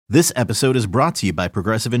This episode is brought to you by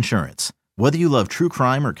Progressive Insurance. Whether you love true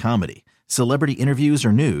crime or comedy, celebrity interviews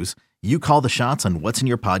or news, you call the shots on what's in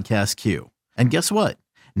your podcast queue. And guess what?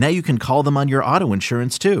 Now you can call them on your auto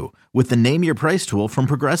insurance too with the Name Your Price tool from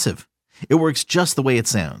Progressive. It works just the way it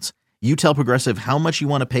sounds. You tell Progressive how much you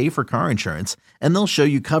want to pay for car insurance, and they'll show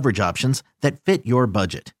you coverage options that fit your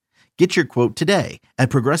budget. Get your quote today at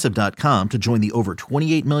Progressive.com to join the over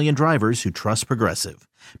 28 million drivers who trust Progressive.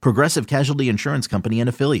 Progressive Casualty Insurance Company and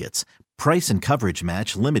Affiliates. Price and coverage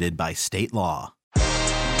match limited by state law.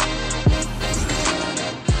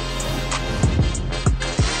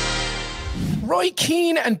 Roy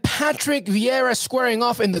Keane and Patrick Vieira squaring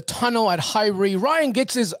off in the tunnel at Highbury. Ryan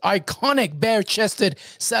Giggs' iconic bare-chested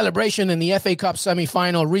celebration in the FA Cup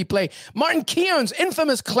semi-final replay. Martin Keown's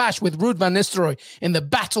infamous clash with Ruud van Nistelrooy in the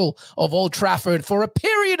Battle of Old Trafford. For a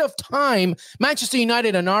period of time, Manchester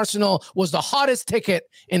United and Arsenal was the hottest ticket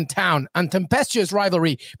in town, and tempestuous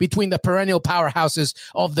rivalry between the perennial powerhouses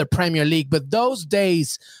of the Premier League. But those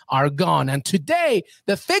days are gone, and today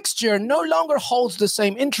the fixture no longer holds the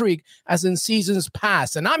same intrigue as in seasons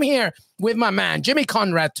past. And I'm here with my man, Jimmy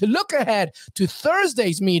Conrad, to look ahead to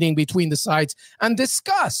Thursday's meeting between the sides and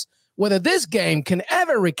discuss whether this game can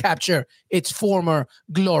ever recapture its former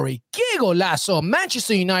glory. Que Golazo,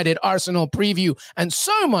 Manchester United Arsenal preview, and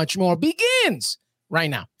so much more begins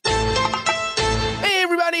right now. Hey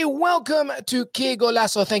everybody, welcome to Que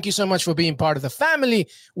Golazo. Thank you so much for being part of the family.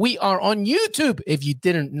 We are on YouTube, if you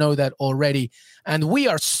didn't know that already. And we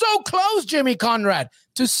are so close, Jimmy Conrad,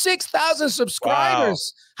 to 6,000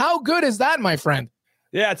 subscribers. Wow. How good is that, my friend?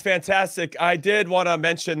 Yeah, it's fantastic. I did want to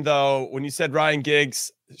mention, though, when you said Ryan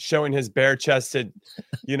Giggs showing his bare-chested,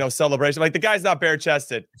 celebration, like the guy's not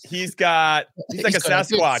bare-chested. He's like a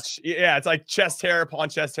Sasquatch. Yeah, it's like chest hair upon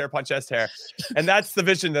chest hair upon chest hair. And that's the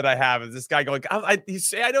vision that I have is this guy going, I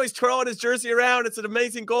know he's twirling his jersey around. It's an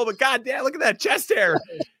amazing goal, but God damn, look at that chest hair.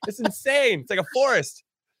 It's insane. It's like a forest.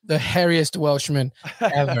 The hairiest Welshman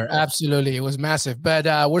ever. Absolutely. It was massive. But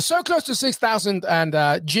we're so close to 6,000,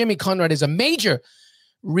 and Jimmy Conrad is a major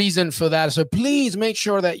reason for that. So please make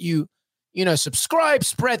sure that you subscribe,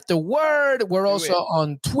 spread the word. We're also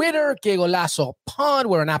on Twitter, Que Golazo Pod.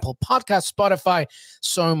 We're on Apple Podcasts, Spotify,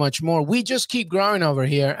 so much more. We just keep growing over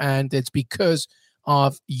here, and it's because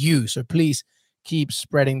of you. So please keep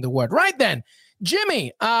spreading the word. Right then,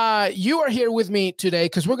 Jimmy, you are here with me today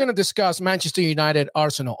because we're going to discuss Manchester United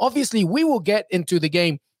Arsenal. Obviously, we will get into the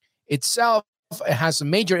game itself. It has some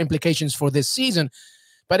major implications for this season,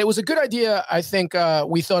 but it was a good idea, I think,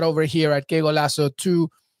 we thought over here at Que Golazo to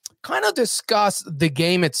kind of discuss the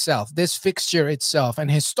game itself, this fixture itself, and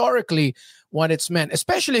historically what it's meant.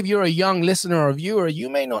 Especially if you're a young listener or viewer, you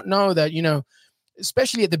may not know that,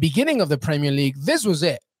 especially at the beginning of the Premier League, this was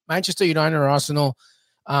it. Manchester United or Arsenal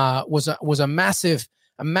was a massive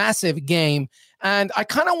game. And I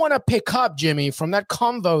kind of want to pick up, Jimmy, from that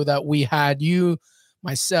convo that we had, you,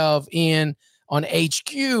 myself, Ian, on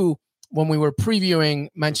HQ when we were previewing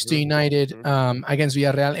Manchester United against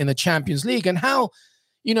Villarreal in the Champions League, and how,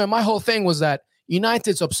 my whole thing was that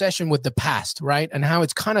United's obsession with the past, right? And how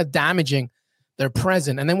it's kind of damaging their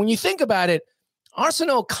present. And then when you think about it,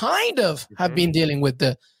 Arsenal kind of have been dealing with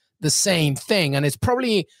the same thing. And it's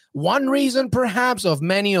probably one reason, perhaps, of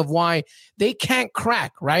many of why they can't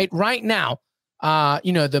crack, right now,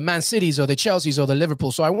 the Man Cities or the Chelseas or the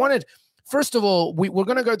Liverpool. So I wanted, first of all, we're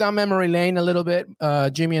going to go down memory lane a little bit,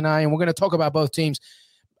 Jimmy and I, and we're going to talk about both teams.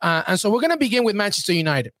 And so we're going to begin with Manchester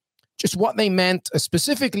United, just what they meant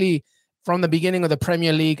specifically from the beginning of the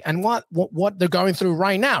Premier League and what they're going through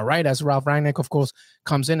right now, right? As Ralf Rangnick, of course,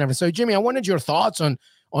 comes in. So, Jimmy, I wanted your thoughts on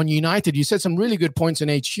United. You said some really good points in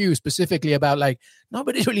HQ, specifically about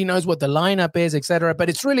nobody really knows what the lineup is, etc. But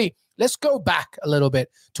it's really, let's go back a little bit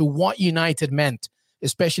to what United meant,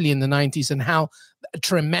 especially in the 90s, and how a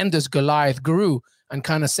tremendous Goliath grew and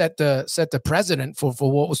kind of set the precedent for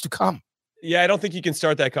what was to come. Yeah, I don't think you can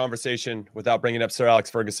start that conversation without bringing up Sir Alex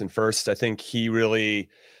Ferguson first. I think he really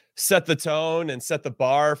set the tone and set the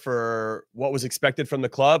bar for what was expected from the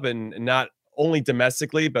club, and not only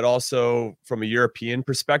domestically, but also from a European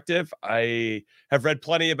perspective. I have read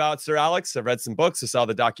plenty about Sir Alex. I've read some books. I saw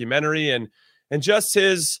the documentary, and just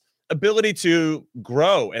his ability to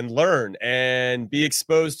grow and learn and be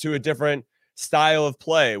exposed to a different style of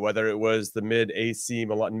play, whether it was the mid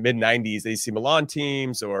 90s AC Milan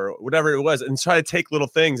teams or whatever it was, and try to take little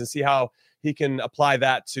things and see how he can apply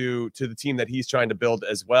that to the team that he's trying to build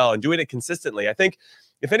as well, and doing it consistently. I think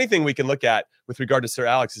if anything we can look at with regard to Sir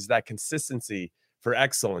Alex is that consistency for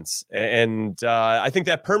excellence. And I think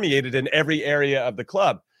that permeated in every area of the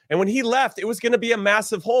club. And when he left, it was going to be a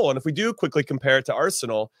massive hole. And if we do quickly compare it to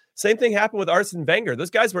Arsenal, Same thing happened with Arsene Wenger. Those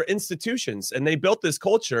guys were institutions, and they built this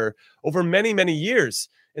culture over many, many years.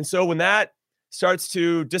 And so when that starts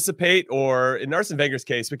to dissipate, or in Arsene Wenger's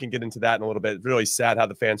case, we can get into that in a little bit. It's really sad how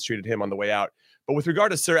the fans treated him on the way out. But with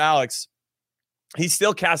regard to Sir Alex, he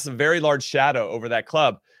still casts a very large shadow over that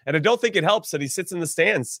club. And I don't think it helps that he sits in the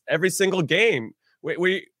stands every single game.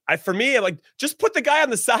 For me, I'm like, just put the guy on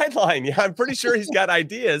the sideline. Yeah, I'm pretty sure he's got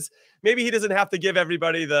ideas. Maybe he doesn't have to give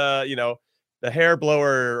everybody the hair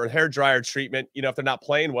blower or hair dryer treatment. If they're not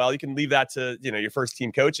playing well, you can leave that to, your first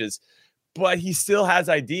team coaches. But he still has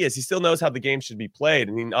ideas. He still knows how the game should be played.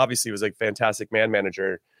 I mean, obviously he was like a fantastic man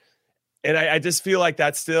manager. And I just feel like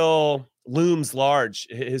that still looms large,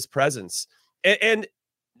 his presence. And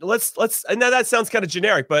now that sounds kind of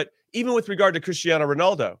generic, but even with regard to Cristiano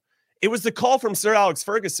Ronaldo, it was the call from Sir Alex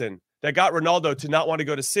Ferguson that got Ronaldo to not want to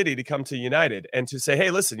go to City, to come to United, and to say, hey,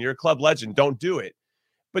 listen, you're a club legend, don't do it.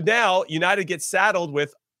 But now United gets saddled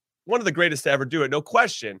with one of the greatest to ever do it, no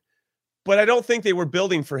question. But I don't think they were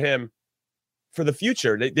building for him for the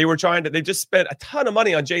future. They just spent a ton of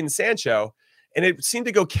money on Jadon Sancho, and it seemed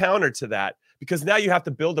to go counter to that, because now you have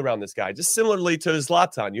to build around this guy. Just similarly to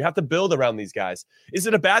Zlatan, you have to build around these guys. Is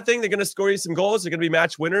it a bad thing? They're going to score you some goals. They're going to be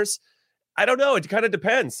match winners. I don't know. It kind of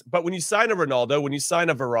depends. But when you sign a Ronaldo, when you sign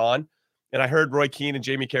a Varane, and I heard Roy Keane and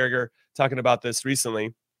Jamie Carragher talking about this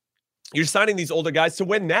recently, you're signing these older guys to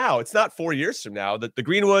win now. It's not 4 years from now. The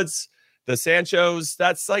Greenwoods, the Sanchos,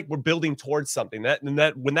 that's like we're building towards something. That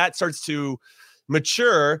when that starts to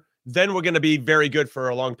mature, then we're going to be very good for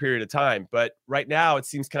a long period of time. But right now it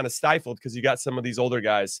seems kind of stifled because you got some of these older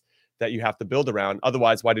guys that you have to build around.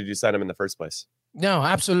 Otherwise, why did you sign them in the first place? No,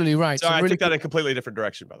 absolutely right. Sorry, I took that in a completely different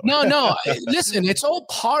direction, by the way. No. Listen, it's all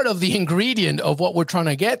part of the ingredient of what we're trying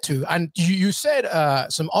to get to. And you said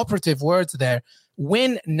some operative words there.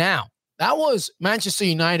 Win now. That was Manchester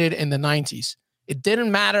United in the 90s. It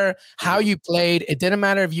didn't matter how you played. It didn't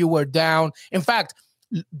matter if you were down. In fact,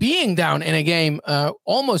 being down in a game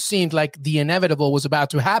almost seemed like the inevitable was about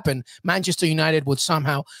to happen. Manchester United would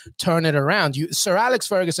somehow turn it around. Sir Alex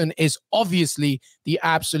Ferguson is obviously the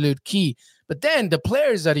absolute key. But then the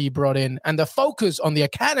players that he brought in and the focus on the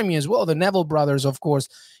academy as well, the Neville brothers, of course,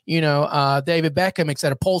 David Beckham,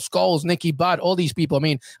 etc., Paul Scholes, Nicky Butt, all these people. I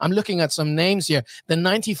mean, I'm looking at some names here. The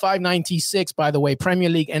 95-96, by the way, Premier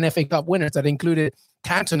League and FA Cup winners that included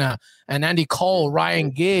Cantona and Andy Cole, Ryan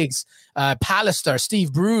Giggs, Pallister,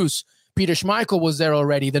 Steve Bruce, Peter Schmeichel was there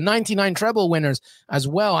already. The 99 treble winners as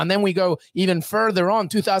well. And then we go even further on,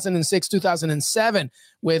 2006, 2007,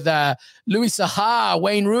 with Louis Saha,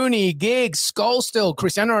 Wayne Rooney, Giggs, Scholes still,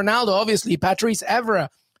 Cristiano Ronaldo, obviously, Patrice Evra,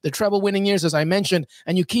 the treble winning years, as I mentioned,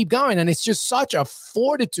 and you keep going. And it's just such a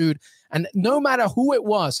fortitude. And no matter who it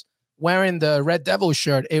was wearing the Red Devil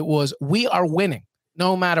shirt, it was, we are winning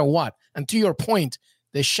no matter what. And to your point,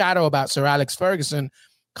 the shadow about Sir Alex Ferguson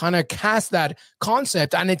kind of cast that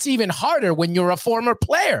concept. And it's even harder when you're a former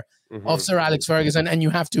player of Sir Alex Ferguson and you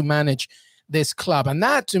have to manage this club. And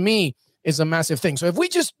that, to me, is a massive thing. So if we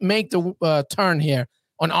just make the turn here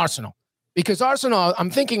on Arsenal, because Arsenal, I'm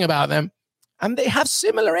thinking about them, and they have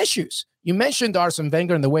similar issues. You mentioned Arsene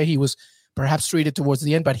Wenger and the way he was perhaps treated towards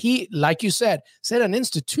the end, but he, like you said an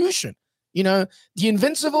institution. The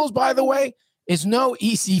Invincibles, by the way, is no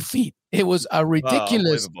easy feat. It was a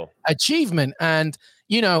ridiculous achievement. And,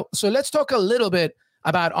 so let's talk a little bit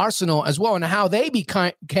about Arsenal as well and how they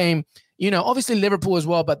became, obviously Liverpool as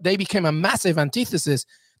well, but they became a massive antithesis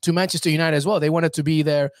to Manchester United as well. They wanted to be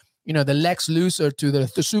their, the Lex Luthor to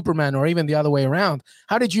the Superman, or even the other way around.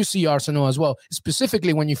 How did you see Arsenal as well,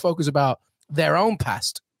 specifically when you focus about their own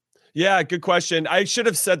past? Yeah, good question. I should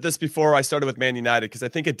have said this before I started with Man United, because I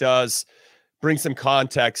think it does bring some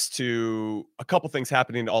context to a couple things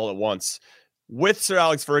happening all at once. With Sir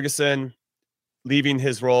Alex Ferguson leaving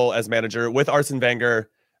his role as manager, with Arsene Wenger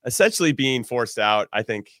essentially being forced out, I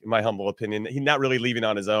think, in my humble opinion, he's not really leaving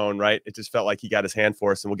on his own, right? It just felt like he got his hand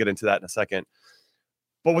forced, and we'll get into that in a second.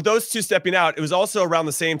 But with those two stepping out, it was also around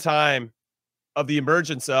the same time of the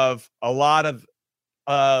emergence of a lot of,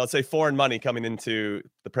 let's say, foreign money coming into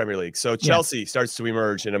the Premier League. So Chelsea starts to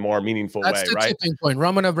emerge in a more meaningful way, right? That's the tipping point.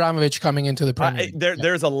 Roman Abramovich coming into the Premier League.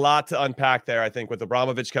 There's a lot to unpack there, I think, with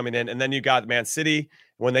Abramovich coming in. And then you got Man City.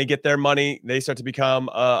 When they get their money, they start to become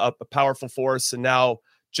a powerful force. And now,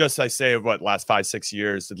 just I say, last 5-6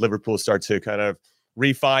 years, did Liverpool start to kind of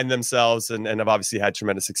refine themselves and have obviously had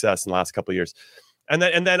tremendous success in the last couple of years. And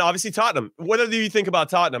then obviously Tottenham. Whatever you think about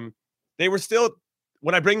Tottenham, they were still,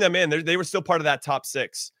 when I bring them in, they were still part of that top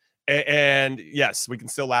six. And yes, we can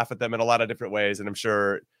still laugh at them in a lot of different ways. And I'm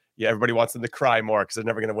sure, everybody wants them to cry more because they're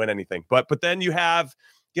never going to win anything. But then you got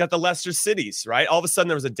the Leicester Cities, right? All of a sudden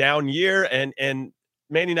there was a down year, and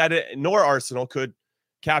Man United nor Arsenal could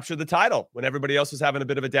capture the title when everybody else was having a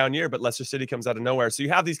bit of a down year, but Leicester City comes out of nowhere. So you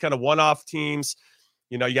have these kind of one-off teams.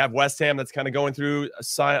 You know, you have West Ham that's kind of going through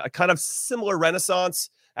a kind of similar renaissance.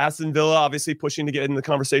 Aston Villa obviously pushing to get in the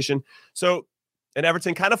conversation. So, and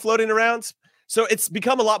Everton kind of floating around. So it's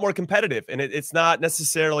become a lot more competitive, and it's not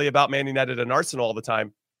necessarily about Man United and Arsenal all the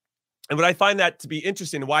time. And what I find that to be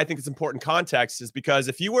interesting and why I think it's important context is because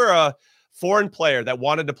if you were a foreign player that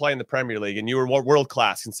wanted to play in the Premier League and you were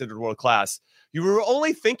world-class, considered world-class, you were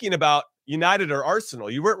only thinking about United or Arsenal.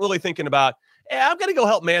 You weren't really thinking about, hey, I'm going to go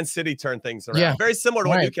help Man City turn things around. Yeah, very similar to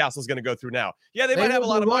what Newcastle's going to go through now. Yeah, they might have a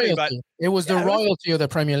lot of money, but it was the royalty of the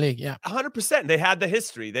Premier League. Yeah, 100%. They had the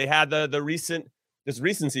history. They had the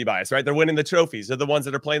recency bias, right? They're winning the trophies. They're the ones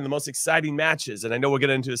that are playing the most exciting matches. And I know we'll get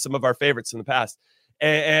into some of our favorites in the past.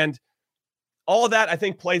 And all of that, I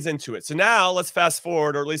think, plays into it. So now let's fast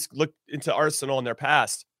forward, or at least look into Arsenal in their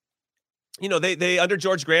past. You know, they under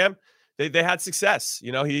George Graham, they had success.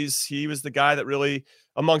 You know, he was the guy that really,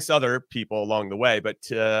 amongst other people along the way, but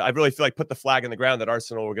I really feel like put the flag in the ground that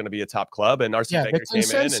Arsenal were going to be a top club, and Arsene Wenger came in.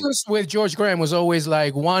 The consensus with George Graham was always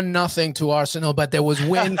like 1-0 to Arsenal, but there was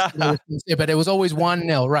wins, but it was always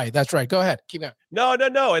 1-0. Right, that's right. Go ahead, keep going. No,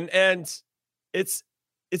 and it's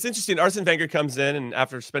interesting. Arsene Wenger comes in, and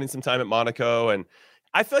after spending some time at Monaco, and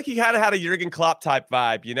I feel like he had a Jurgen Klopp type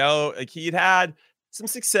vibe. You know, like he'd had some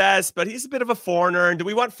success, but he's a bit of a foreigner. And do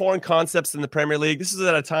we want foreign concepts in the Premier League? This is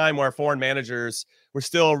at a time where foreign managers were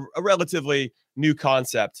still a relatively new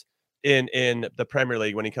concept in the Premier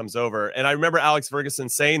League when he comes over. And I remember Alex Ferguson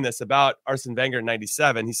saying this about Arsene Wenger in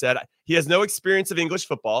 97. He said, he has no experience of English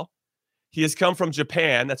football. He has come from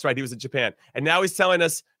Japan. That's right. He was in Japan. And now he's telling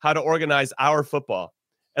us how to organize our football.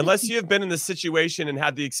 Unless you have been in this situation and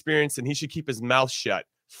had the experience, and he should keep his mouth shut.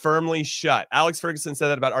 Firmly shut. Alex Ferguson said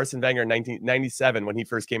that about Arsene Wenger in 1997 when he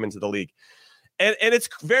first came into the league. And it's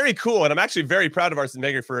very cool. And I'm actually very proud of Arsene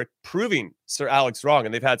Wenger for proving Sir Alex wrong.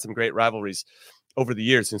 And they've had some great rivalries over the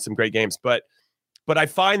years and some great games. But I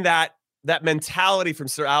find that mentality from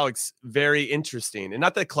Sir Alex very interesting. And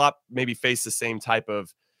not that Klopp maybe faced the same type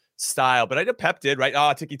of style, but I know Pep did,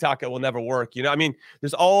 right? Tiki-taka will never work. You know, I mean,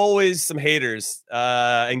 there's always some haters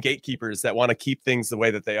and gatekeepers that want to keep things the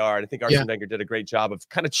way that they are. And I think Arsene Wenger did a great job of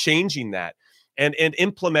kind of changing that and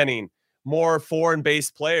implementing more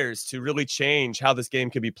foreign-based players to really change how this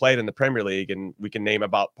game can be played in the Premier League. And we can name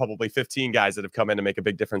about probably 15 guys that have come in to make a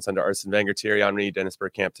big difference under Arsene Wenger: Thierry Henry, Dennis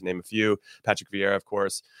Bergkamp, to name a few, Patrick Vieira, of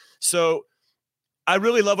course. So I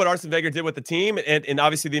really love what Arsene Wenger did with the team. And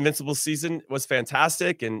obviously the Invincible season was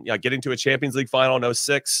fantastic. And getting to a Champions League final in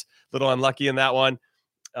 2006, a little unlucky in that one,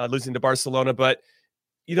 losing to Barcelona. But,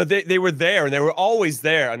 you know, they were there, and they were always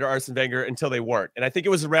there under Arsene Wenger until they weren't. And I think it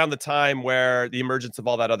was around the time where the emergence of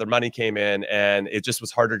all that other money came in, and it just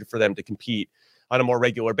was harder for them to compete on a more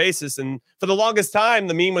regular basis. And for the longest time,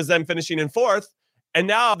 the meme was them finishing in fourth. And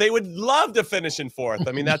now they would love to finish in fourth.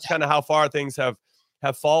 I mean, that's kind of how far things have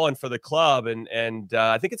fallen for the club. And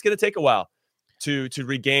I think it's going to take a while to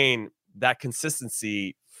regain that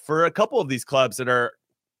consistency for a couple of these clubs that are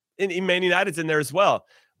in Man United's in there as well,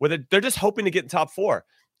 where they're just hoping to get in top four.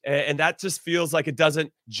 And that just feels like it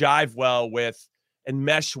doesn't jive well with and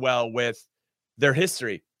mesh well with their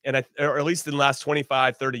history. Or at least in the last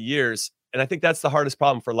 25, 30 years. And I think that's the hardest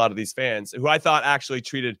problem for a lot of these fans, who I thought actually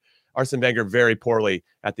treated Arsene Wenger very poorly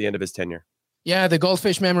at the end of his tenure. Yeah, the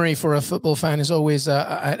goldfish memory for a football fan is always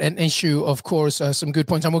an issue, of course. Some good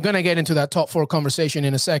points. And we're going to get into that top four conversation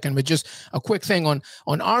in a second. But just a quick thing on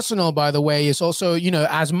Arsenal, by the way, is also, you know,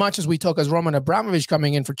 as much as we talk as Roman Abramovich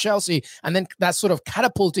coming in for Chelsea, and then that's sort of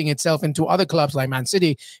catapulting itself into other clubs like Man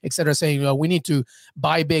City, et cetera, saying, you know, we need to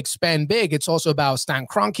buy big, spend big. It's also about Stan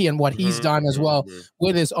Kroenke and what he's done as well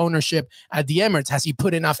with his ownership at the Emirates. Has he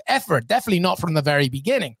put enough effort? Definitely not from the very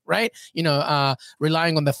beginning, right? You know,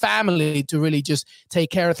 relying on the family to really just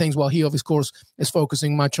take care of things, while he, of course, is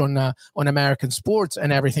focusing much on American sports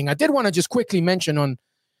and everything. I did want to just quickly mention on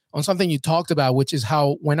something you talked about, which is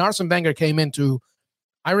how when Arsene Wenger came into,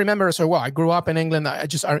 I remember so well. I grew up in England.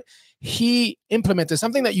 He implemented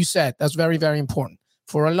something that you said that's very, very important.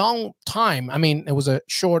 For a long time, I mean, it was a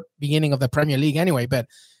short beginning of the Premier League anyway, but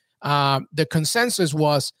the consensus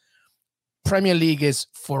was Premier League is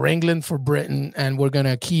for England, for Britain, and we're going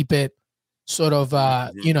to keep it sort of,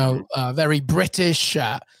 very British,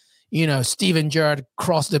 Steven Gerrard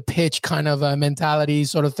cross the pitch kind of mentality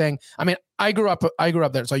sort of thing. I mean, I grew up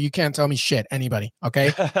there, so you can't tell me shit, anybody, okay?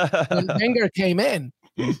 When Wenger came in,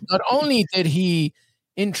 not only did he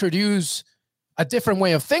introduce a different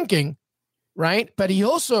way of thinking, right? But he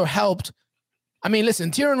also helped. I mean,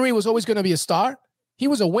 listen, Thierry Henry was always going to be a star. He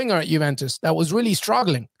was a winger at Juventus that was really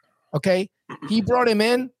struggling, Okay. He brought him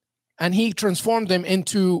in and he transformed him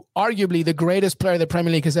into arguably the greatest player the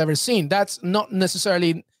Premier League has ever seen. That's not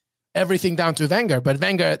necessarily everything down to Wenger, but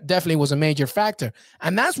Wenger definitely was a major factor.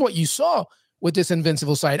 And that's what you saw with this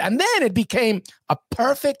Invincible side. And then it became a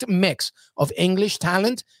perfect mix of English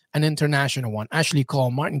talent and international one. Ashley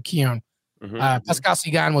Cole, Martin Keown, Pascal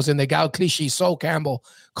Sigan was in the Gal Clichy, Sol Campbell,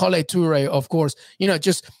 Kole Toure, of course.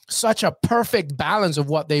 Just such a perfect balance of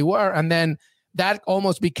what they were. And then that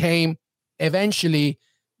almost became eventually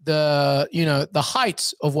the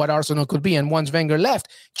heights of what Arsenal could be. And once Wenger left,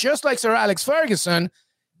 just like Sir Alex Ferguson,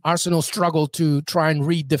 Arsenal struggled to try and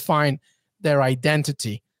redefine their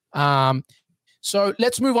identity. So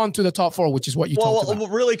let's move on to the top four, which is what you talked about. Well,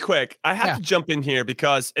 really quick, I have to jump in here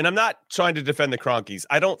because, and I'm not trying to defend the Kroenkes.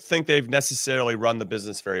 I don't think they've necessarily run the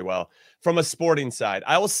business very well from a sporting side.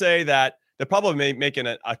 I will say that they're probably making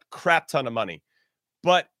a crap ton of money.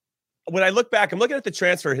 But when I look back, I'm looking at the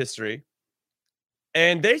transfer history,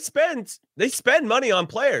 and they spend money on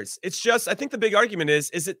players. It's just, I think the big argument are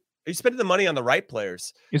you spending the money on the right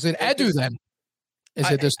players? Is it Edu then? Is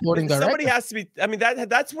it the sporting director? Somebody has to be. I mean,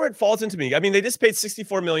 that's where it falls into me. I mean, they just paid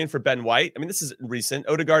 $64 million for Ben White. I mean, this is recent.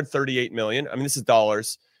 Odegaard, $38 million. I mean, this is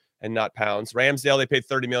dollars and not pounds. Ramsdale, they paid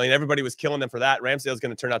 $30 million. Everybody was killing them for that. Ramsdale is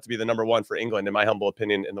going to turn out to be the number one for England, in my humble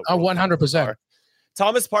opinion. In the 100%.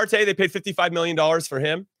 Thomas Partey, they paid $55 million for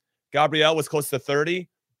him. Gabriel was close to 30.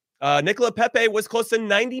 Nicola Pepe was close to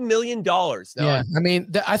 $90 million. Now, I mean,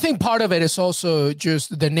 I think part of it is also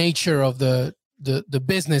just the nature of the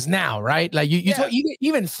business now, right? Like you talk,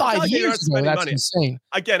 even 5 years ago, that's money. Insane.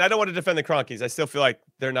 Again, I don't want to defend the Kroenkes. I still feel like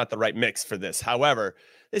they're not the right mix for this. However,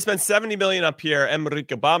 they spent $70 million on Pierre-Emerick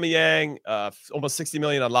Aubameyang, almost $60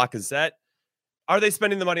 million on Lacazette. Are they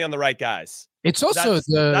spending the money on the right guys? It's also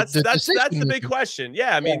that's the big question.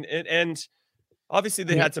 Yeah, I mean, and obviously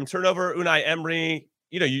they had some turnover. Unai Emery,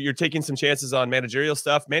 you're taking some chances on managerial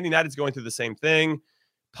stuff. Man United's going through the same thing.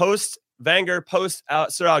 Post Wenger, post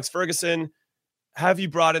Sir Alex Ferguson. Have you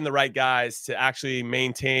brought in the right guys to actually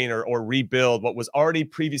maintain or rebuild what was already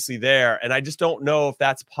previously there? And I just don't know if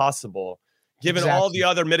that's possible, given all the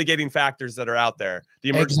other mitigating factors that are out there, the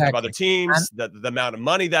emergence of other teams, the amount of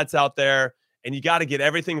money that's out there. And you got to get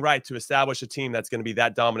everything right to establish a team that's going to be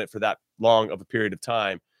that dominant for that long of a period of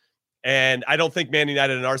time. And I don't think Man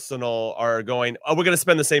United and Arsenal are going, we're going to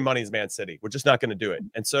spend the same money as Man City. We're just not going to do it.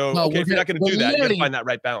 And so, if you're not going to do that, you got to find that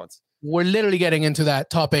right balance. We're literally getting into that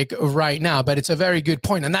topic right now, but it's a very good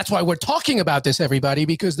point. And that's why we're talking about this, everybody,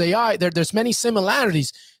 because there's many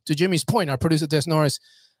similarities to Jimmy's point. Our producer, Des Norris,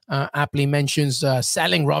 aptly mentions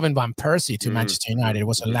selling Robin Van Persie to Manchester United. It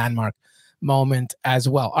was a landmark moment as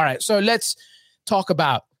well. All right, so let's talk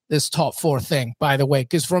about this top four thing, by the way,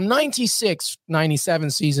 because from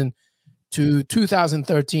 96-97 season to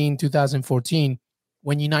 2013-2014,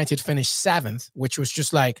 when United finished 7th, which was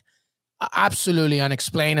just like absolutely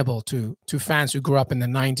unexplainable to fans who grew up in the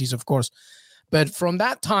 90s, of course. But from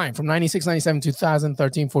that time, from 96-97 to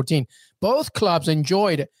 2013-14, both clubs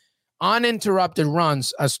enjoyed uninterrupted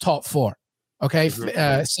runs as top four. Okay,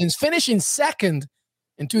 since finishing second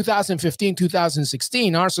in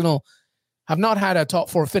 2015-2016, Arsenal have not had a top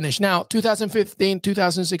four finish. Now,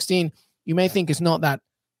 2015-2016, you may think it's not that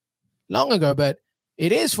long ago, but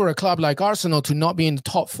it is for a club like Arsenal to not be in the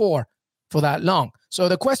top four for that long. So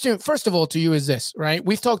the question, first of all, to you is this, right?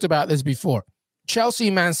 We've talked about this before. Chelsea,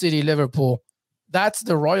 Man City, Liverpool, that's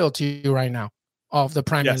the royalty right now of the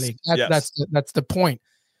Premier League. That's the point.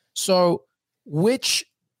 So which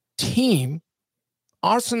team,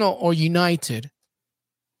 Arsenal or United,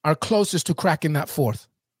 are closest to cracking that fourth?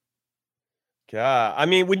 Yeah, I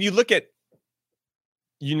mean, when you look at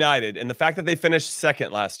United and the fact that they finished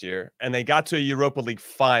second last year and they got to a Europa League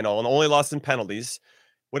final and only lost in penalties,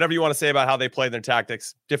 whatever you want to say about how they played their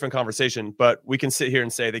tactics, different conversation, but we can sit here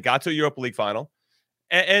and say they got to a Europa League final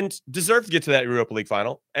and deserved to get to that Europa League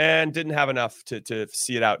final and didn't have enough to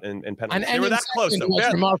see it out in penalties. And they were that close. It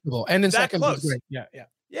was remarkable. And in second was great.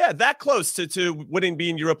 Yeah, that close to winning,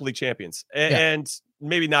 being Europa League champions. And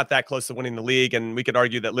maybe not that close to winning the league. And we could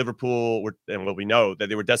argue that Liverpool we know that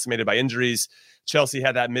they were decimated by injuries. Chelsea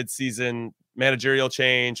had that mid-season managerial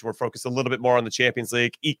change. We're focused a little bit more on the Champions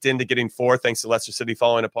League, eked into getting fourth thanks to Leicester City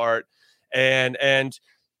falling apart. And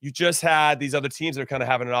you just had these other teams that are kind of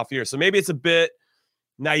having an off year. So maybe it's a bit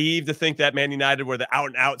naive to think that Man United were the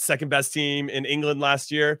out-and-out second-best team in England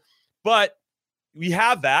last year. But we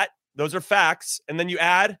have that. Those are facts. And then you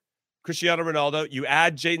add Cristiano Ronaldo, you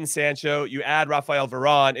add Jadon Sancho, you add Rafael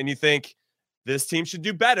Varane, and you think this team should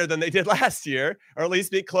do better than they did last year, or at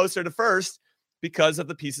least be closer to first because of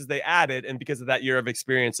the pieces they added and because of that year of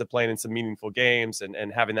experience of playing in some meaningful games and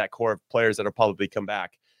having that core of players that will probably come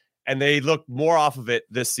back. and they look more off of it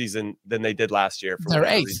this season than they did last year. For They're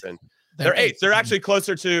whatever eighth. reason. They're eighth. They're actually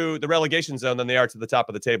closer to the relegation zone than they are to the top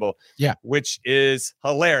of the table. Yeah, which is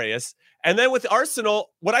hilarious. And then with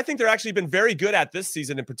Arsenal, what I think they're actually been very good at this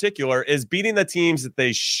season in particular is beating the teams that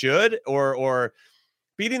they should, or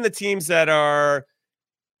beating the teams that are,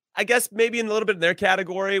 I guess, maybe in a little bit in their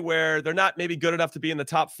category where they're not maybe good enough to be in the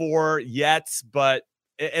top 4 yet.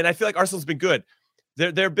 And I feel like Arsenal's been good.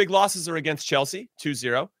 Their big losses are against Chelsea,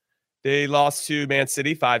 2-0. They lost to Man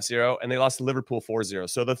City 5-0, and they lost to Liverpool 4-0.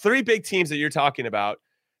 So the 3 big teams that you're talking about,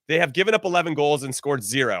 they have given up 11 goals and scored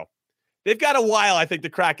 0. They've got a while, I think, to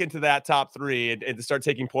crack into that top 3 and to start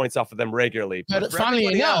taking points off of them regularly. But funnily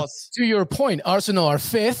enough, to your point, Arsenal are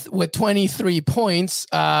 5th with 23 points.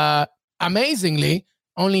 Amazingly,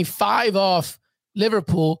 only 5 off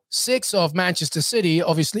Liverpool, 6 off Manchester City.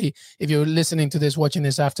 Obviously, if you're listening to this, watching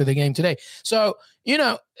this after the game today. So,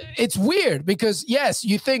 it's weird because, yes,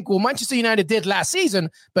 you think, well, Manchester United did last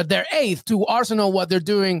season, but they're 8th to Arsenal, what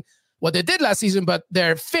they did last season, but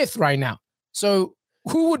they're 5th right now. So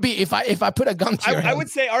who would be, if I put a gun to your head? I would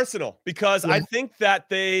say Arsenal, because I think that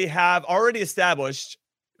they have already established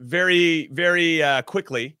very, very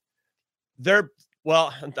quickly.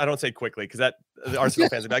 Well, I don't say quickly because that the Arsenal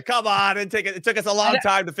fans are like, come on, it took us a long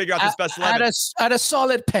time to figure out this best 11 at a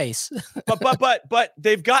solid pace. but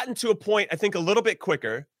they've gotten to a point, I think, a little bit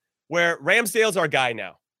quicker where Ramsdale's our guy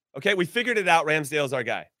now. Okay, we figured it out. Ramsdale's our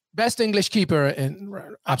guy. Best English keeper in.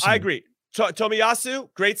 Absolutely. I agree. Tomiyasu,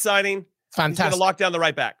 great signing. Fantastic. He's going to lock down the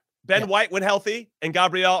right back. Ben White, when healthy, and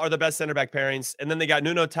Gabriel are the best center back pairings. And then they got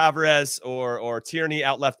Nuno Tavares or Tierney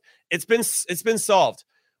out left. It's been solved.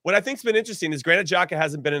 What I think's been interesting is Granit Xhaka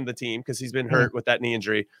hasn't been in the team because he's been hurt with that knee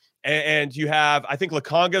injury. And you have, I think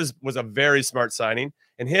Lokonga was a very smart signing.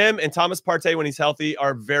 And him and Thomas Partey, when he's healthy,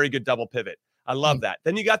 are a very good double pivot. I love that.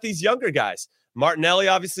 Then you got these younger guys. Martinelli,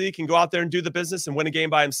 obviously, can go out there and do the business and win a game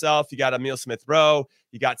by himself. You got Emile Smith-Rowe.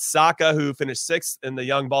 You got Saka, who finished 6th in the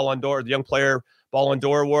young player Ballon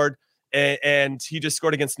d'Or award. And he just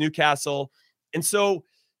scored against Newcastle. And so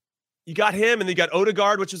you got him, and then you got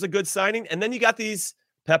Odegaard, which was a good signing. And then you got these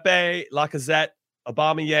Pepe, Lacazette,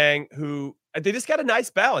 Aubameyang, who they just got a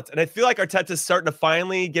nice balance. And I feel like Arteta's starting to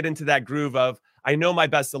finally get into that groove of, I know my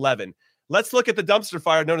best 11. Let's look at the dumpster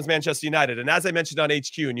fire known as Manchester United. And as I mentioned on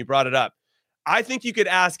HQ, and you brought it up, I think you could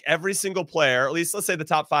ask every single player, at least let's say the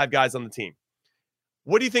top 5 guys on the team,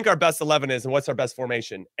 what do you think our best 11 is and what's our best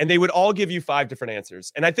formation? And they would all give you 5 different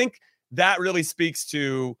answers. And I think that really speaks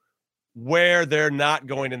to where they're not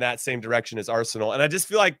going in that same direction as Arsenal. And I just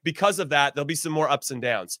feel like because of that, there'll be some more ups and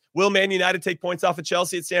downs. Will Man United take points off of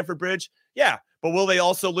Chelsea at Stamford Bridge? Yeah. But will they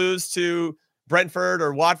also lose to Brentford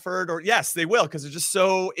or Watford? Or yes, they will, because they're just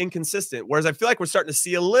so inconsistent. Whereas I feel like we're starting to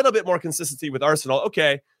see a little bit more consistency with Arsenal.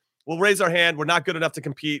 Okay, we'll raise our hand. We're not good enough to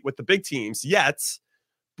compete with the big teams yet,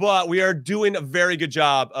 but we are doing a very good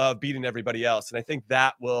job of beating everybody else. And I think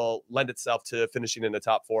that will lend itself to finishing in the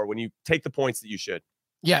top 4 when you take the points that you should.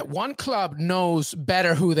 Yeah, one club knows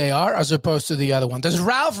better who they are as opposed to the other one. Does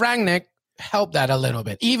Ralf Rangnick help that a little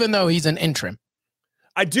bit, even though he's an interim?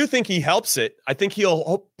 I do think he helps it. I think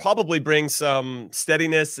he'll probably bring some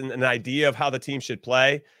steadiness and an idea of how the team should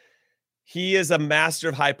play. He is a master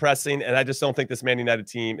of high pressing, and I just don't think this Man United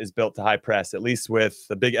team is built to high press, at least with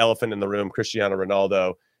the big elephant in the room, Cristiano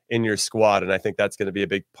Ronaldo, in your squad. And I think that's going to be a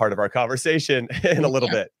big part of our conversation in a little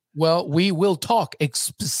bit. Well, we will talk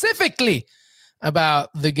specifically about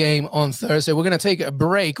the game on Thursday. We're going to take a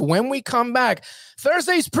break. When we come back,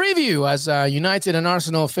 Thursday's preview as United and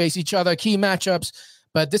Arsenal face each other, key matchups.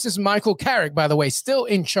 But this is Michael Carrick, by the way, still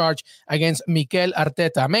in charge against Mikel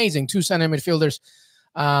Arteta. Amazing. 2 center midfielders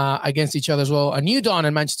against each other as well. A new dawn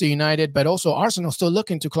in Manchester United, but also Arsenal still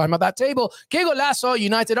looking to climb up that table. Que Golazo,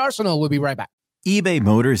 United Arsenal. We'll be right back. eBay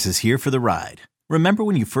Motors is here for the ride. Remember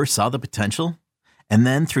when you first saw the potential? And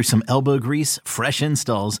then through some elbow grease, fresh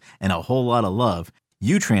installs, and a whole lot of love,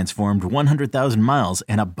 you transformed 100,000 miles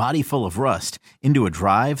and a body full of rust into a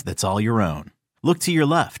drive that's all your own. Look to your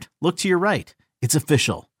left. Look to your right. It's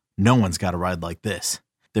official. No one's got a ride like this.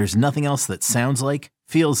 There's nothing else that sounds like,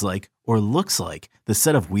 feels like, or looks like the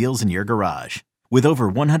set of wheels in your garage. With over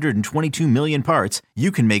 122 million parts,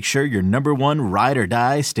 you can make sure your number one ride or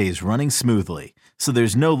die stays running smoothly. So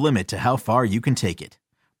there's no limit to how far you can take it.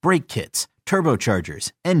 Brake kits,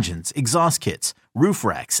 turbochargers, engines, exhaust kits, roof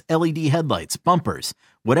racks, LED headlights, bumpers,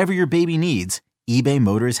 whatever your baby needs, eBay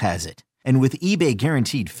Motors has it. And with eBay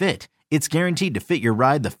Guaranteed Fit, it's guaranteed to fit your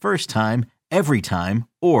ride the first time, every time,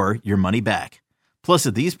 or your money back. Plus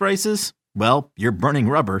at these prices, well, you're burning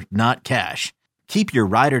rubber, not cash. Keep your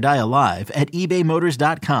ride or die alive at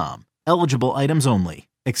ebaymotors.com. Eligible items only.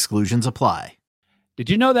 Exclusions apply. Did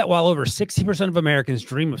you know that while over 60% of Americans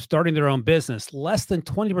dream of starting their own business, less than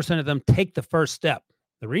 20% of them take the first step?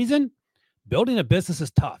 The reason? Building a business is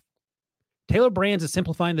tough. Taylor Brands is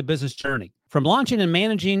simplifying the business journey. From launching and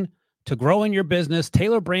managing to growing your business,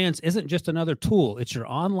 Taylor Brands isn't just another tool. It's your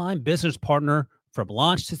online business partner from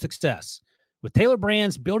launch to success. With Taylor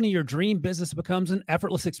Brands, building your dream business becomes an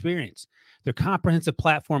effortless experience. Their comprehensive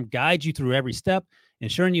platform guides you through every step,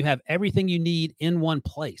 ensuring you have everything you need in one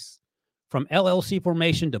place. From LLC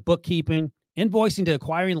formation to bookkeeping, invoicing to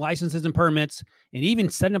acquiring licenses and permits, and even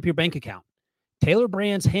setting up your bank account, Taylor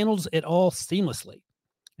Brands handles it all seamlessly.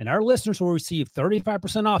 And our listeners will receive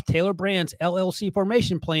 35% off Taylor Brands LLC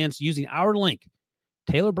formation plans using our link,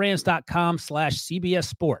 taylorbrands.com/CBS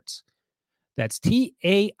Sports. That's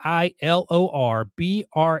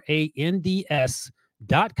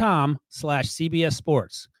TAILORBRANDS.com/CBS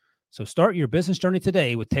Sports. So start your business journey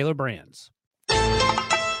today with Taylor Brands.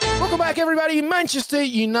 Welcome back, everybody. Manchester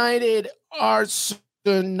United,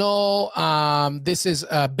 Arsenal. This is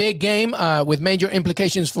a big game with major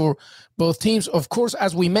implications for both teams. Of course,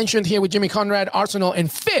 as we mentioned here with Jimmy Conrad, Arsenal in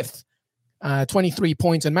 5th, 23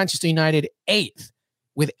 points, and Manchester United 8th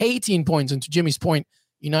with 18 points. And to Jimmy's point,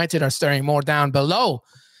 United are staring more down below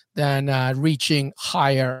than reaching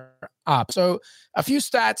higher up. So a few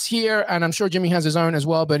stats here, and I'm sure Jimmy has his own as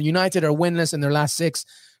well, but United are winless in their last 6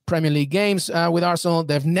 Premier League games with Arsenal.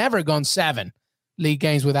 They've never gone 7 league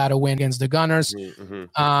games without a win against the Gunners.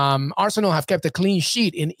 Arsenal have kept a clean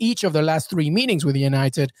sheet in each of their last 3 meetings with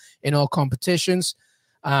United in all competitions.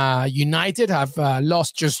 United have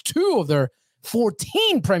lost just 2 of their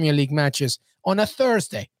 14 Premier League matches on a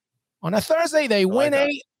Thursday. On a Thursday, they win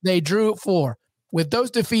 8, they drew 4, with those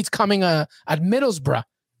defeats coming at Middlesbrough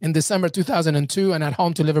in December 2002 and at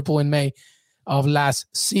home to Liverpool in May of last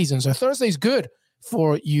season. So Thursday's good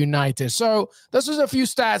for United. So this is a few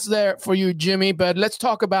stats there for you, Jimmy, but let's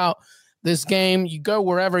talk about this game. You go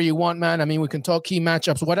wherever you want, man. I mean, we can talk key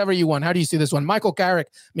matchups, whatever you want. How do you see this one? Michael Carrick,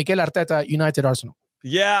 Mikel Arteta, United, Arsenal.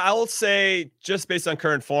 Yeah, I will say just based on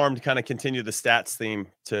current form to kind of continue the stats theme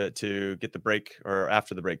to get the break or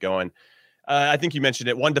after the break going. I think you mentioned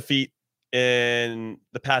it. 1 defeat in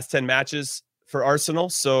the past 10 matches for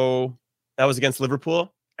Arsenal. So that was against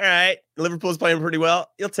Liverpool. All right. Liverpool's playing pretty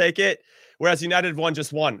well. You'll take it. Whereas United have won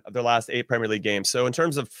just 1 of their last 8 Premier League games. So in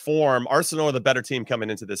terms of form, Arsenal are the better team coming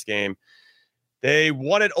into this game. They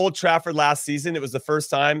won at Old Trafford last season. It was the first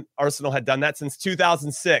time Arsenal had done that since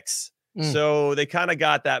 2006. So they kind of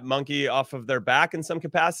got that monkey off of their back in some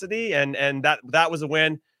capacity. And that was a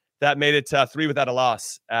win that made it 3 without a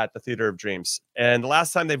loss at the Theatre of Dreams. And the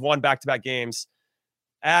last time they've won back-to-back games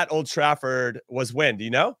at Old Trafford was when? Do you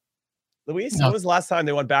know, Luis? No. When was the last time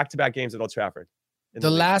they won back-to-back games at Old Trafford?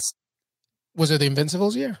 Was it the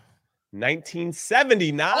Invincibles year?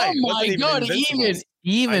 1979. Oh my God!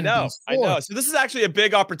 Even I know. So this is actually a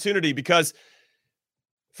big opportunity because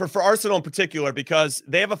for Arsenal in particular, because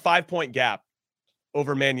they have a 5-point gap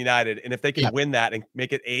over Man United, and if they can win that and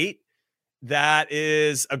make it 8, that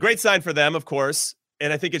is a great sign for them, of course.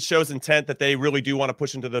 And I think it shows intent that they really do want to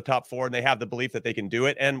push into the top 4, and they have the belief that they can do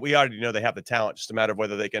it. And we already know they have the talent; just a matter of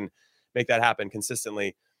whether they can make that happen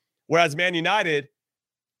consistently. Whereas Man United,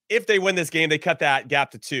 if they win this game, they cut that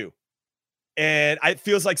gap to 2. And it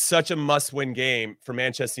feels like such a must-win game for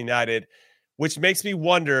Manchester United, which makes me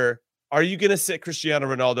wonder, are you going to sit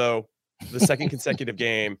Cristiano Ronaldo the second consecutive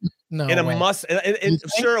game in a must? And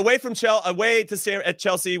sure, away from at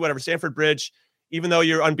Chelsea, whatever, Stamford Bridge, even though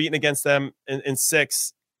you're unbeaten against them in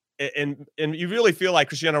 6, and you really feel like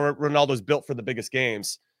Cristiano Ronaldo is built for the biggest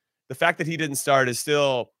games. The fact that he didn't start is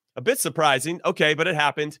still a bit surprising. Okay, but it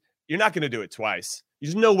happened. You're not going to do it twice.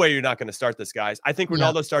 There's no way you're not going to start this, guys. I think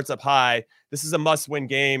Ronaldo starts up high. This is a must-win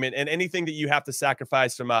game, and anything that you have to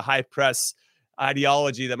sacrifice from a high-press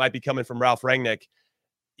ideology that might be coming from Ralph Rangnick,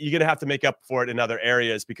 you're going to have to make up for it in other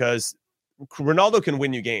areas because Ronaldo can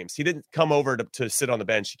win you games. He didn't come over to sit on the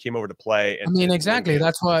bench. He came over to play. Exactly.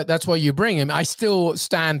 That's why you bring him. I still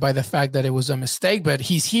stand by the fact that it was a mistake, but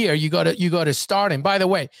he's here. You got to start him. By the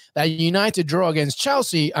way, that United draw against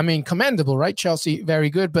Chelsea, commendable, right? Chelsea, very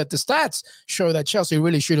good. But the stats show that Chelsea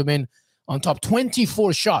really should have been on top.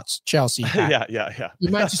 24 shots, Chelsea had. Yeah.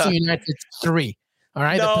 Manchester United 3. All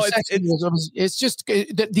right. No, it's just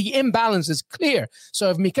the imbalance is clear. So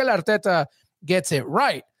if Mikel Arteta gets it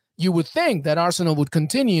right, you would think that Arsenal would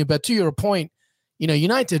continue. But to your point,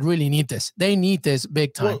 United really need this. They need this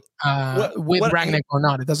big time. With Rangnick or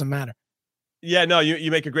not, it doesn't matter. Yeah, no,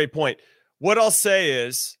 you make a great point. What I'll say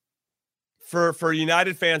is for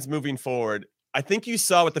United fans moving forward, I think you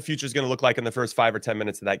saw what the future is going to look like in the first 5 or 10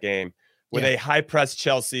 minutes of that game with a high press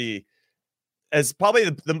Chelsea as probably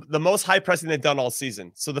the most high pressing they've done all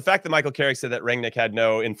season. So the fact that Michael Carrick said that Rangnick had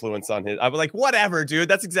no influence on his, I was like, whatever, dude.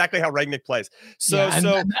 That's exactly how Rangnick plays. So,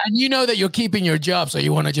 and you know that you're keeping your job, so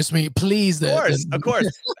you want to just please of course.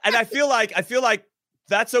 And I feel like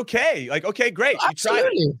that's okay. Like, okay, great. You tried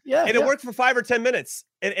it. Yeah. And it worked for 5 or 10 minutes.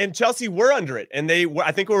 And Chelsea were under it. And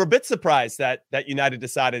I think we were a bit surprised that United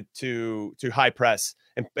decided to high press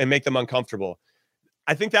and make them uncomfortable.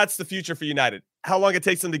 I think that's the future for United. How long it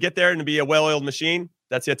takes them to get there and to be a well-oiled machine,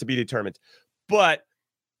 that's yet to be determined. But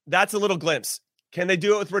that's a little glimpse. Can they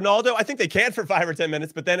do it with Ronaldo? I think they can for 5 or 10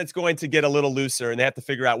 minutes, but then it's going to get a little looser, and they have to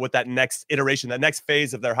figure out what that next iteration, that next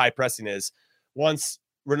phase of their high pressing is once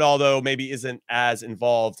Ronaldo maybe isn't as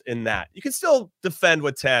involved in that. You can still defend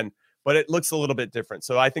with 10, but it looks a little bit different.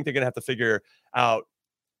 So I think they're going to have to figure out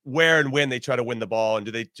where and when they try to win the ball, and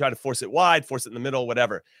do they try to force it wide, force it in the middle,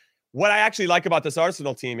 whatever. What I actually like about this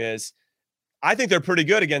Arsenal team is I think they're pretty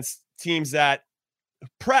good against teams that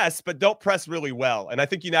press, but don't press really well. And I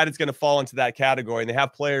think United's going to fall into that category. And they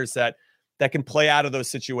have players that can play out of those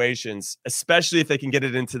situations, especially if they can get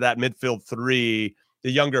it into that midfield three,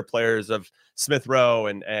 the younger players of Smith Rowe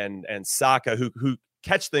and Saka, who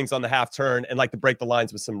catch things on the half turn and like to break the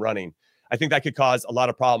lines with some running. I think that could cause a lot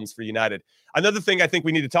of problems for United. Another thing I think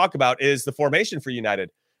we need to talk about is the formation for United.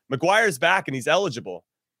 Maguire's back and he's eligible.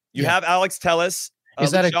 You have Alex Telles.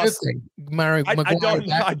 Is that a good thing?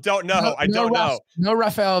 I don't know. No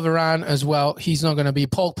Rafael Varane as well. He's not going to be.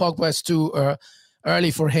 Paul Pogba's too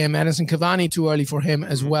early for him. Edinson Cavani too early for him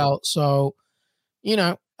as well. So,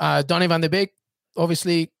 Donny van de Beek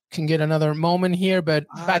obviously can get another moment here, but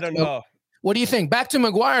I don't know. What do you think? Back to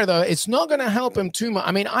Maguire, though, it's not going to help him too much.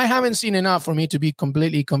 I mean, I haven't seen enough for me to be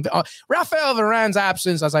completely convinced. Rafael Varane's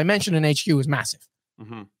absence, as I mentioned in HQ, is massive.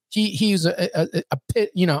 Mm-hmm. He's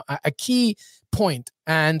a key point.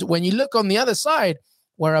 And when you look on the other side,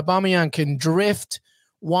 where Aubameyang can drift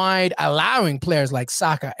wide, allowing players like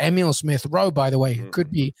Saka, Emil Smith Rowe, by the way, who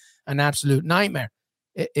could be an absolute nightmare,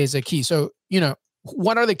 is a key. So,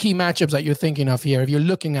 what are the key matchups that you're thinking of here if you're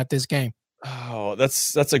looking at this game? Oh,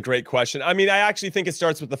 that's a great question. I mean, I actually think it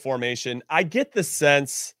starts with the formation. I get the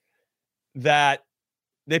sense that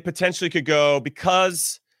they potentially could go,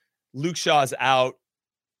 because Luke Shaw's out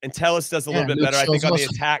and Telles does a little bit better, I think, on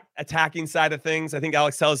the attacking side of things. I think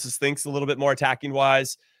Alex Telles just thinks a little bit more attacking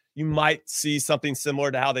wise. You might see something similar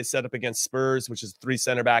to how they set up against Spurs, which is 3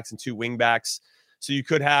 center backs and 2 wing backs. So you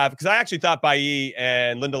could have, because I actually thought Bailly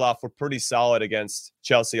and Lindelof were pretty solid against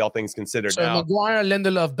Chelsea, all things considered. So Maguire,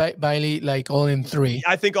 Lindelof, Bailly, like all in 3.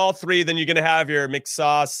 I think all 3. Then you're going to have your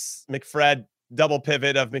McSauce, McFred double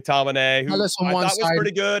pivot of McTominay, who I thought was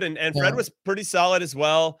pretty good, and Fred was pretty solid as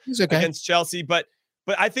well against Chelsea. But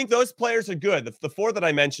I think those players are good. The 4 that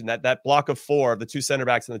I mentioned, that block of 4, the 2 center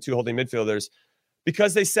backs and the 2 holding midfielders,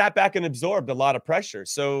 because they sat back and absorbed a lot of pressure.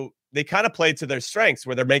 So they kind of played to their strengths,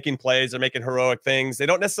 where they're making plays, they're making heroic things. They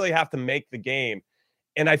don't necessarily have to make the game.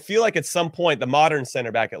 And I feel like at some point, the modern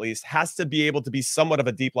center back, at least, has to be able to be somewhat of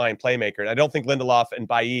a deep line playmaker. And I don't think Lindelof and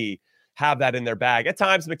Bailly have that in their bag. At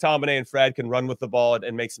times, McTominay and Fred can run with the ball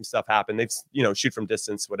and make some stuff happen. They've, shoot from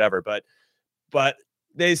distance, whatever. But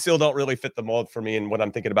they still don't really fit the mold for me in what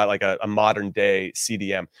I'm thinking about, like a modern day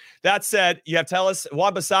CDM. That said, you have Telles.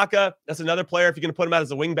 Wan-Bissaka, that's another player. If you're going to put him out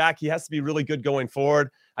as a wing back, he has to be really good going forward.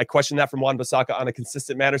 I question that from Wan-Bissaka on a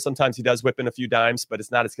consistent manner. Sometimes he does whip in a few dimes, but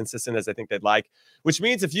it's not as consistent as I think they'd like, which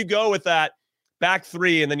means if you go with that back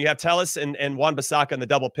 3 and then you have Telles and Wan-Bissaka in the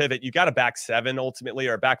double pivot, you got a back 7 ultimately,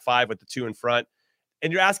 or a back 5 with the 2 in front.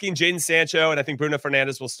 And you're asking Jadon Sancho, and I think Bruno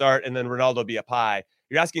Fernandes will start, and then Ronaldo be up high.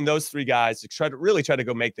 You're asking those 3 guys to try to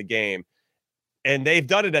go make the game. And they've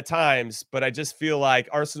done it at times, but I just feel like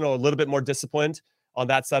Arsenal are a little bit more disciplined on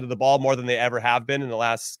that side of the ball, more than they ever have been in the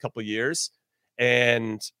last couple of years.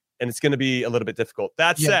 And it's going to be a little bit difficult.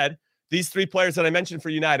 That said, these 3 players that I mentioned for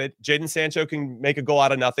United, Jadon Sancho can make a goal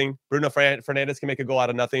out of nothing. Bruno Fernandes can make a goal out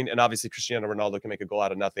of nothing. And obviously Cristiano Ronaldo can make a goal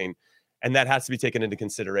out of nothing. And that has to be taken into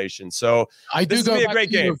consideration. So I do go back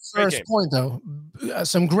to your first point, though.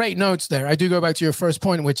 Some great notes there. I do go back to your first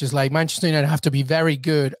point, which is like Manchester United have to be very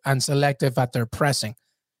good and selective at their pressing.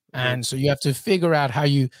 And so you have to figure out how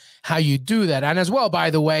you do that. And as well,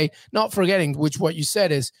 by the way, not forgetting, which what you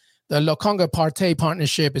said is the Lokonga Partey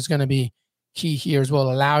partnership is going to be key here as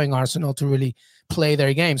well, allowing Arsenal to really play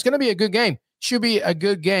their game. It's going to be a good game. Should be a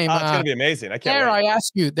good game. It's going to be amazing. I can't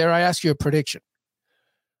wait. Dare I ask you a prediction?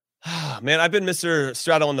 Man, I've been Mr.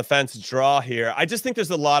 Straddle on the fence draw here. I just think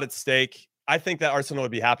there's a lot at stake. I think that Arsenal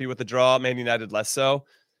would be happy with the draw, Man United less so.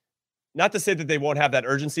 Not to say that they won't have that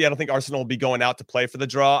urgency. I don't think Arsenal will be going out to play for the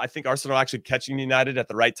draw. I think Arsenal actually catching United at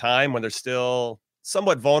the right time when they're still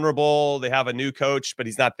somewhat vulnerable. They have a new coach, but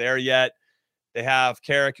he's not there yet. They have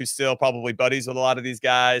Carrick, who's still probably buddies with a lot of these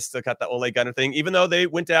guys, still got the Ole Gunnar thing, even though they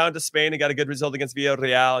went down to Spain and got a good result against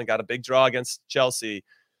Villarreal and got a big draw against Chelsea.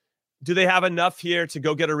 Do they have enough here to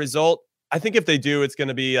go get a result? I think if they do, it's going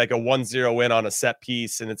to be like a 1-0 win on a set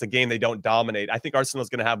piece, and it's a game they don't dominate. I think Arsenal is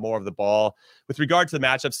going to have more of the ball. With regard to the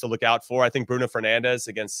matchups to look out for, I think Bruno Fernandes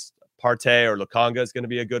against Partey or Lokonga is going to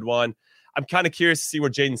be a good one. I'm kind of curious to see where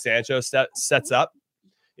Jadon Sancho sets up.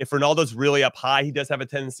 If Ronaldo's really up high, he does have a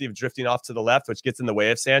tendency of drifting off to the left, which gets in the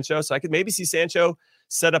way of Sancho. So I could maybe see Sancho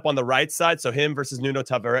set up on the right side. So him versus Nuno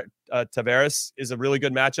Tavares is a really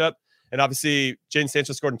good matchup. And obviously, Jadon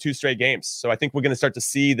Sancho scored in 2 straight games. So I think we're going to start to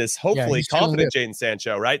see this, hopefully, confident Jadon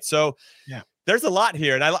Sancho, right? So there's a lot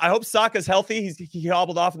here. And I hope Saka's healthy. He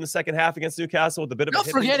hobbled off in the second half against Newcastle with a bit of a hip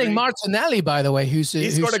forgetting injury. Martinelli, by the way, he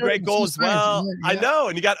scored a great goal as well. Yeah. I know.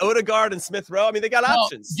 And you got Odegaard and Smith Rowe. I mean, they got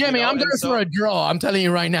options. Jimmy, I'm going for a draw. I'm telling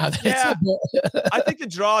you right now. I think the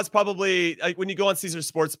draw is probably, like, when you go on Caesar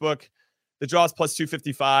Sportsbook, the draw is plus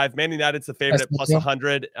 255. Man United's the favorite at plus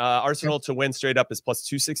 100. Arsenal to win straight up is plus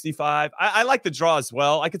 265. I like the draw as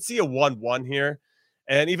well. I could see a 1-1 here.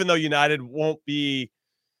 And even though United won't be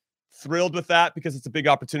thrilled with that because it's a big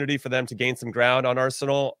opportunity for them to gain some ground on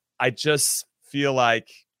Arsenal, I just feel like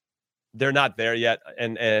they're not there yet.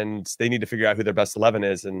 And they need to figure out who their best 11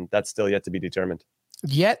 is. And that's still yet to be determined.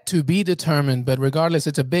 Yet to be determined, but regardless,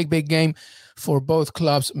 it's a big game for both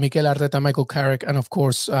clubs. Mikel Arteta, Michael Carrick, and of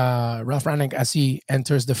course, Ralf Rangnick as he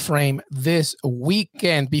enters the frame this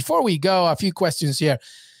weekend. Before we go, a few questions here.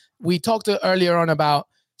 We talked earlier on about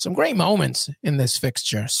some great moments in this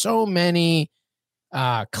fixture. So many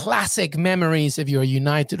classic memories if you're a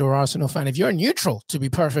United or Arsenal fan. If you're neutral, to be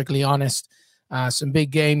perfectly honest, some big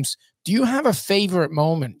games. Do you have a favorite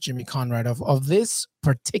moment, Jimmy Conrad, of this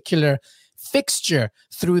particular fixture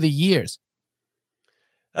through the years?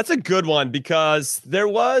 That's a good one, because there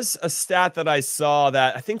was a stat that I saw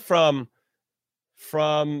that I think from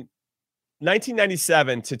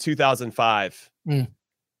 1997 to 2005,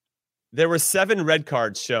 there were 7 red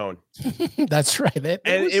cards shown. That's right.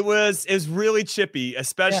 It was really chippy,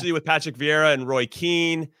 especially with Patrick Vieira and Roy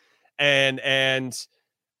Keane. And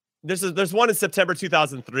there's one in September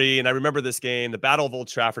 2003, and I remember this game, the Battle of Old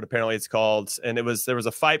Trafford, apparently it's called, and there was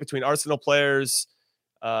a fight between Arsenal players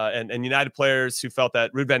and United players who felt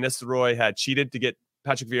that Ruud van Nistelrooy had cheated to get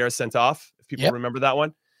Patrick Vieira sent off. If people remember that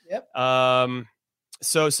one. Yep.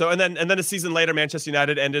 So and then a season later, Manchester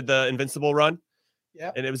United ended the invincible run.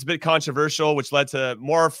 Yeah. And it was a bit controversial, which led to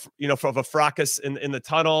more, of a fracas in the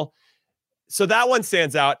tunnel. So that one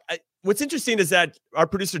stands out. What's interesting is that our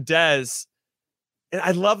producer Des, and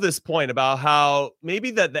I love this point about how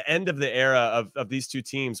maybe the end of the era of these two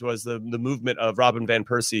teams was the movement of Robin van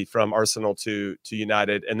Persie from Arsenal to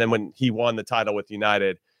United. And then when he won the title with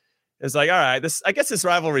United, it's like, all right, I guess this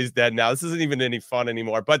rivalry is dead now. This isn't even any fun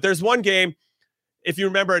anymore. But there's one game, if you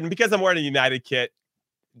remember, and because I'm wearing a United kit,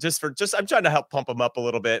 I'm trying to help pump them up a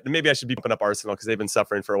little bit. And maybe I should be pumping up Arsenal because they've been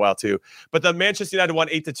suffering for a while too. But the Manchester United won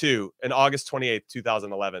 8-2 in August 28th,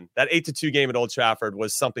 2011. That 8-2 game at Old Trafford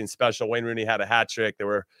was something special. Wayne Rooney had a hat trick. There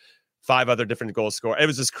were 5 other different goal scorers. It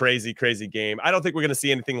was just crazy game. I don't think we're going to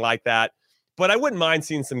see anything like that, but I wouldn't mind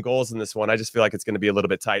seeing some goals in this one. I just feel like it's going to be a little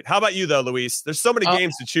bit tight. How about you though, Luis? There's so many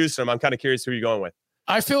games to choose from. I'm kind of curious who you're going with.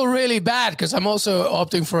 I feel really bad because I'm also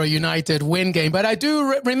opting for a United win game. But I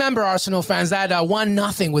do remember, Arsenal fans, that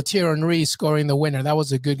 1-0 with Thierry Henry scoring the winner. That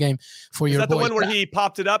was a good game for your boys. Is that the one where he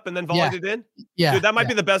popped it up and then volleyed it in? Yeah. Dude, that might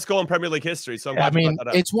be the best goal in Premier League history. So I'm glad you brought that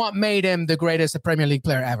up. It's what made him the greatest Premier League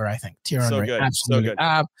player ever, I think. Thierry Henry. Good. Absolutely. So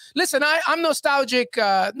good. Listen, I'm nostalgic.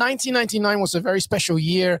 1999 was a very special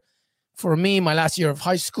year for me. My last year of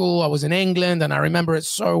high school, I was in England, and I remember it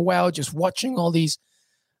so well, just watching all these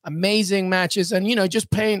amazing matches and, just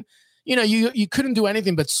paying... you couldn't do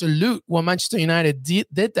anything but salute what Manchester United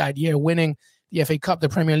did that year, winning the FA Cup, the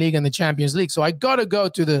Premier League, and the Champions League. So I got to go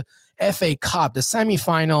to the FA Cup, the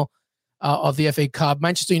semi-final of the FA Cup.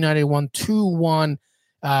 Manchester United won 2-1.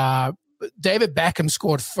 David Beckham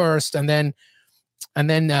scored first, and then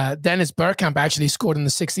Dennis Bergkamp actually scored in the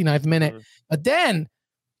 69th minute. But then,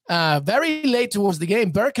 very late towards the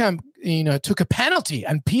game, Bergkamp, took a penalty,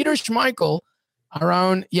 and Peter Schmeichel.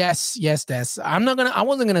 Around yes, Des. I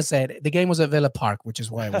wasn't gonna say it. The game was at Villa Park, which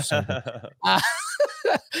is why it was so good.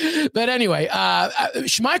 But anyway,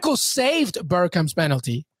 Schmeichel saved Bergkamp's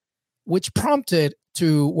penalty, which prompted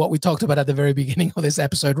to what we talked about at the very beginning of this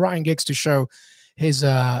episode. Ryan Giggs to show his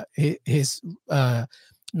 1970s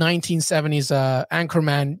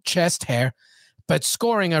anchorman chest hair, but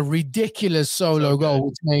scoring a ridiculous solo goal,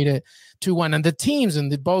 which made it 2-1. And the teams,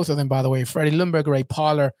 and both of them, by the way, Freddie Ljungberg, Ray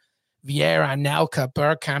Parlour, Vieira, Anelka,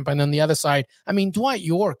 Bergkamp, and on the other side, I mean, Dwight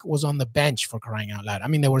York was on the bench, for crying out loud. I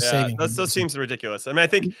mean, they were saving. Those seems ridiculous. I mean, I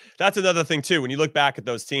think that's another thing too. When you look back at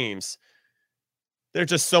those teams, they're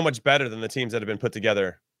just so much better than the teams that have been put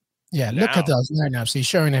together. Yeah, look at those lineups. He's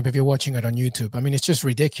showing up if you're watching it on YouTube. I mean, it's just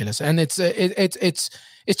ridiculous, and it's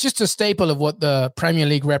just a staple of what the Premier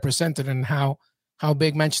League represented and how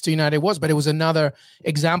big Manchester United was. But it was another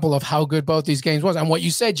example of how good both these games was, and what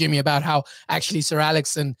you said, Jimmy, about how actually Sir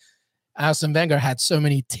Alex and Arsene Wenger had so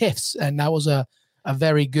many tiffs, and that was a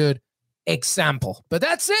very good example. But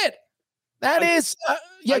that's it. That is,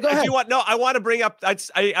 go ahead. I want to bring up.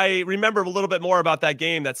 I remember a little bit more about that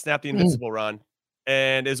game that snapped the invincible run.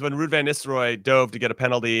 And is when Ruud van Nistelrooy dove to get a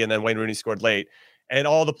penalty, and then Wayne Rooney scored late, and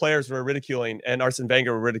all the players were ridiculing, and Arsene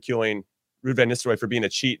Wenger were ridiculing Ruud van Nistelrooy for being a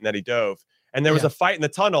cheat and that he dove. And there was a fight in the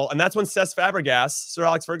tunnel, and that's when Cesc Fabregas, Sir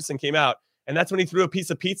Alex Ferguson, came out, and that's when he threw a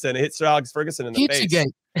piece of pizza and it hit Sir Alex Ferguson in the face.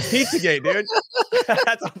 Pizzagate, dude.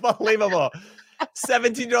 That's unbelievable.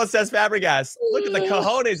 17-year-old Cesc Fabregas. Look at the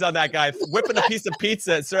cojones on that guy whipping a piece of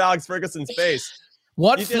pizza at Sir Alex Ferguson's face.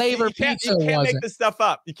 What flavor pizza was it? You can't make this stuff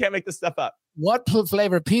up. You can't make this stuff up. What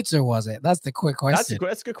flavor pizza was it? That's the quick question.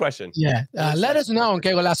 That's a good question. Yeah. Let us know on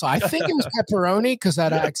Que Golazo. I think it was pepperoni because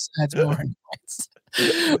that adds more points.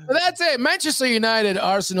 But that's it. Manchester United,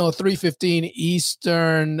 Arsenal, 3:15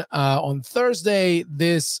 Eastern on Thursday.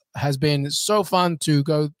 This has been so fun to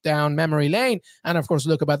go down memory lane and, of course,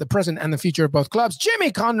 look about the present and the future of both clubs.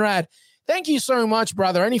 Jimmy Conrad, thank you so much,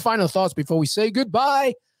 brother. Any final thoughts before we say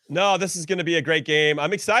goodbye? No, this is going to be a great game.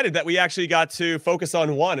 I'm excited that we actually got to focus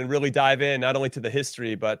on one and really dive in, not only to the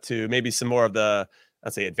history, but to maybe some more of the,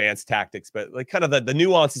 I'd say advanced tactics, but like kind of the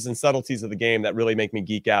nuances and subtleties of the game that really make me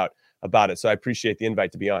geek out about it. So I appreciate the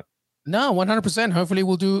invite to be on. No, 100%. Hopefully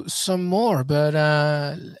we'll do some more. But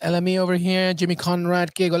LME over here, Jimmy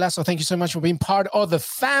Conrad, Que Golazo, thank you so much for being part of the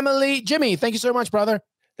family. Jimmy, thank you so much, brother.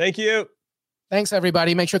 Thank you. Thanks,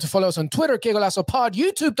 everybody. Make sure to follow us on Twitter, Que Golazo Pod,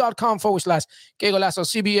 youtube.com/Que Golazo,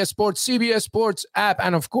 CBS Sports app,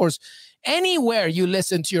 and of course, anywhere you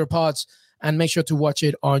listen to your pods, and make sure to watch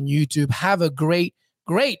it on YouTube. Have a great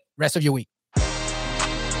rest of your week.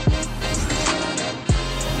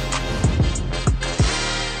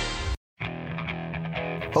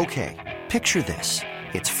 Okay, picture this.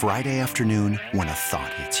 It's Friday afternoon when a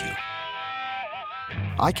thought hits you.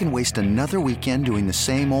 I can waste another weekend doing the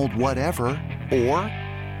same old whatever, or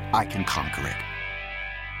I can conquer it.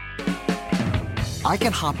 I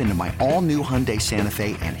can hop into my all-new Hyundai Santa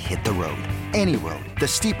Fe and hit the road. Any road. The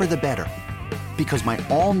steeper, the better. Because my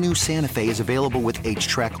all-new Santa Fe is available with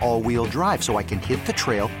H-Track all-wheel drive, so I can hit the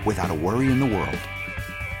trail without a worry in the world.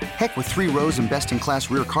 Heck, with 3 rows and best-in-class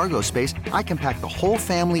rear cargo space, I can pack the whole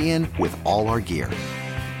family in with all our gear.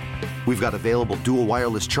 We've got available dual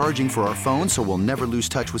wireless charging for our phones, so we'll never lose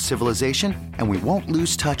touch with civilization, and we won't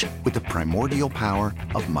lose touch with the primordial power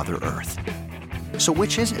of Mother Earth. So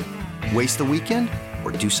which is it? Waste the weekend or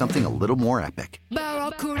do something a little more epic?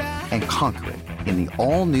 And conquer it in the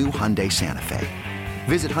all-new Hyundai Santa Fe.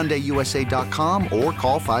 Visit HyundaiUSA.com or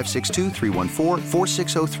call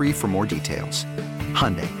 562-314-4603 for more details.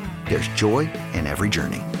 Hyundai, there's joy in every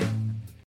journey.